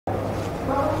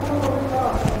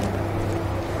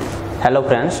Hello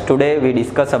friends, today we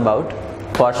discuss about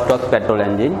four-stroke petrol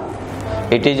engine.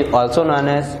 It is also known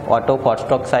as Otto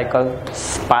four-stroke cycle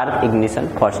spark ignition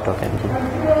four-stroke engine.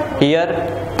 Here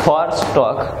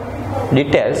four-stroke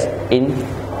details in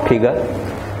figure.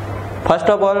 First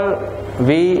of all,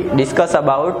 we discuss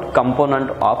about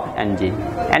component of engine.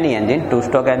 Any engine,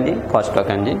 two-stroke engine, four-stroke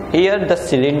engine. Here the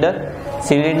cylinder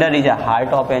is a heart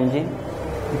of engine.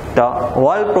 The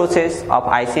whole process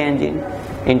of IC engine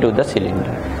into the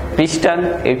cylinder. Piston,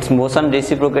 its motion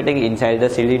reciprocating inside the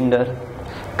cylinder.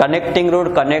 Connecting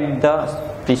rod connect the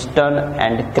piston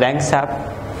and crankshaft.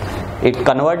 It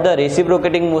converts the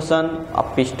reciprocating motion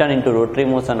of piston into rotary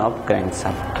motion of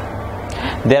crankshaft.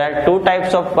 There are two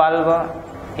types of valve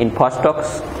in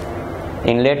four-strokes: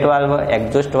 inlet valve,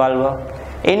 exhaust valve.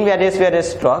 In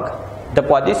various stroke, the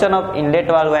position of inlet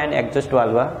valve and exhaust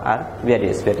valve are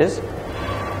various.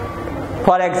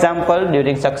 For example,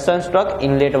 during suction stroke,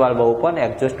 inlet valve open,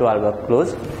 exhaust valve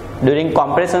closed. During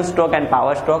compression stroke and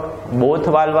power stroke, both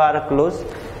valve are closed.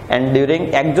 And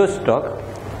during exhaust stroke,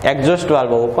 exhaust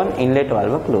valve open, inlet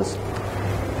valve closed.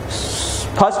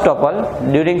 First of all,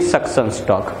 during suction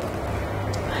stroke,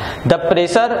 the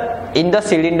pressure in the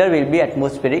cylinder will be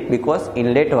atmospheric because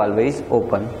inlet valve is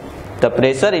open. The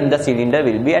pressure in the cylinder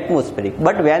will be atmospheric.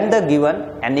 But when the given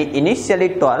any initially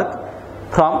torque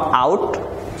from out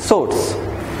source,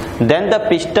 then the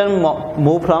piston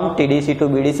move from TDC to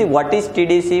BDC. What is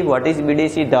TDC? What is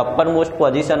BDC? The uppermost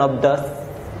position of the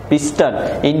piston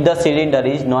in the cylinder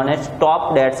is known as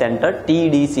top dead center,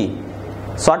 TDC.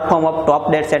 Short form of top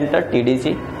dead center,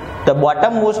 TDC. The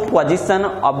bottommost position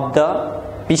of the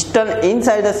piston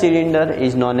inside the cylinder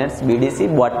is known as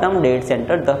BDC, bottom dead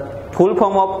center. The full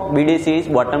form of BDC is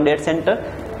bottom dead center.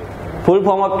 Full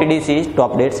form of TDC is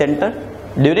top dead center.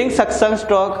 During suction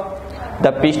stroke,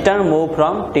 the piston move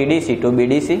from TDC to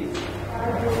BDC.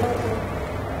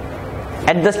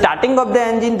 At the starting of the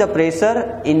engine, the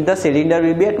pressure in the cylinder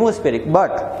will be atmospheric.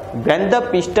 But when the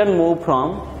piston move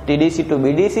from TDC to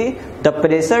BDC, the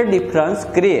pressure difference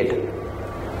create.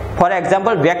 For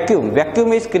example,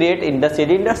 vacuum is created in the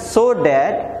cylinder so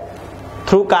that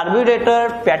through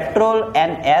carburetor, petrol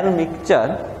and air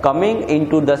mixture coming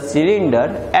into the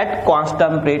cylinder at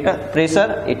constant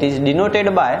pressure, it is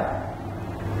denoted by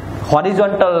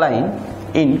horizontal line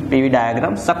in PV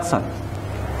diagram suction.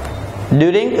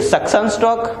 During suction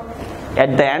stroke,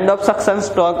 at the end of suction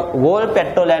stroke, whole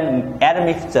petrol and air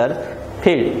mixture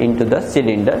filled into the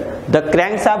cylinder. The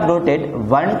crankshaft rotate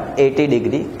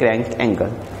 180-degree crank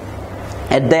angle.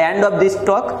 At the end of this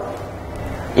stroke,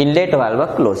 inlet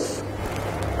valve close.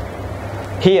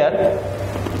 Here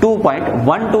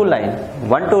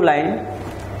 2.12 line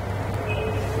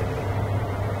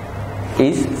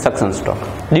is suction stroke,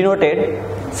 denoted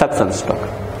suction stroke.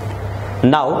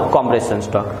 Now compression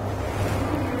stroke.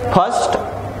 First,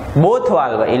 both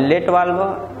valve, inlet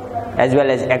valve as well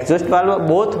as exhaust valve,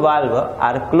 both valve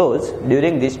are closed.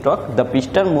 During this stroke, the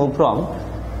piston move from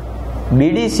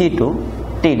BDC to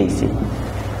TDC.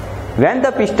 When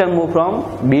the piston move from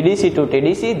BDC to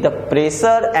TDC, the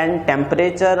pressure and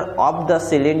temperature of the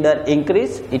cylinder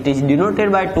increase. It is denoted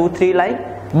by 2-3 line.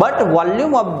 But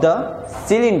volume of the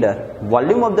cylinder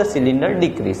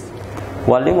decrease.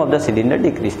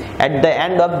 At the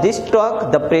end of this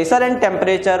stroke, the pressure and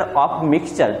temperature of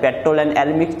mixture, petrol and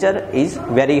air mixture, is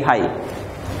very high.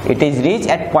 It is reached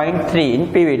at 0.3 in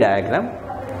PV diagram.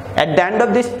 At the end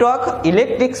of this stroke,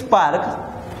 electric spark,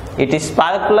 it is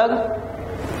spark plug.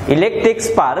 Electric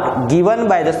spark given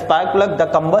by the spark plug, the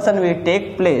combustion will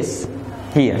take place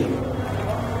here.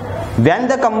 When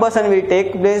the combustion will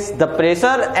take place, the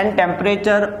pressure and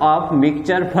temperature of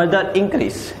mixture further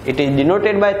increase. It is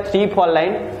denoted by 3-4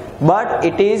 line, but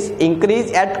it is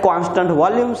increased at constant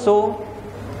volume. So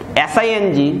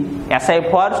SI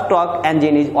four-stroke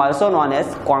engine is also known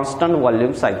as constant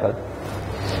volume cycle.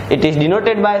 It is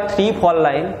denoted by 3-4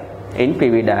 line in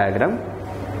PV diagram.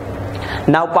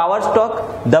 Now power stroke,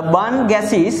 the burn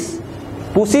gases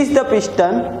pushes the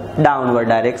piston downward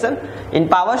direction. In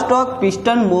power stroke,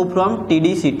 piston move from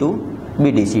TDC to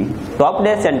BDC, top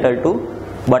dead center to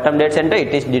bottom dead center.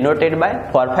 It is denoted by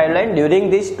 4-5 line. During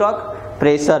this stroke,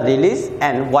 pressure release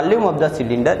and volume of the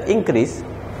cylinder increase.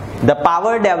 The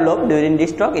power developed during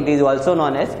this stroke, it is also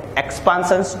known as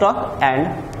expansion stroke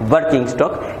and working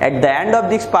stroke. At the end of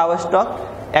this power stroke,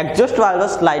 exhaust valve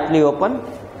slightly open.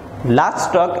 Last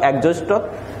stroke, exhaust stroke.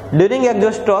 During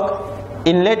exhaust stroke,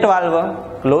 inlet valve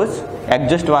close,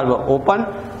 exhaust valve open.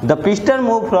 The piston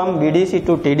move from BDC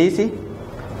to TDC.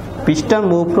 Piston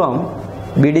move from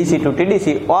BDC to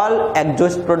TDC. All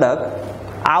exhaust product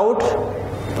out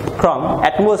from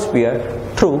atmosphere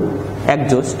through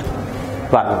exhaust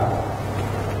valve.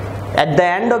 At the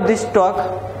end of this stroke,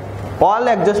 all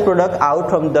exhaust product out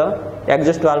from the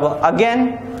exhaust valve. Again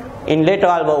inlet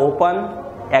valve open,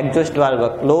 exhaust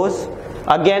valve close.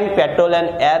 Again petrol and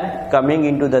air coming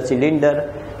into the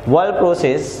cylinder. Valve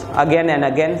process again and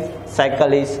again,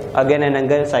 cycle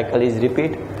is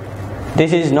repeat.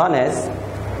 This is known as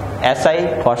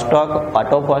SI, first stroke,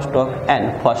 auto first stroke,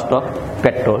 and first stroke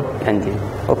petrol engine.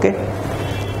 Okay.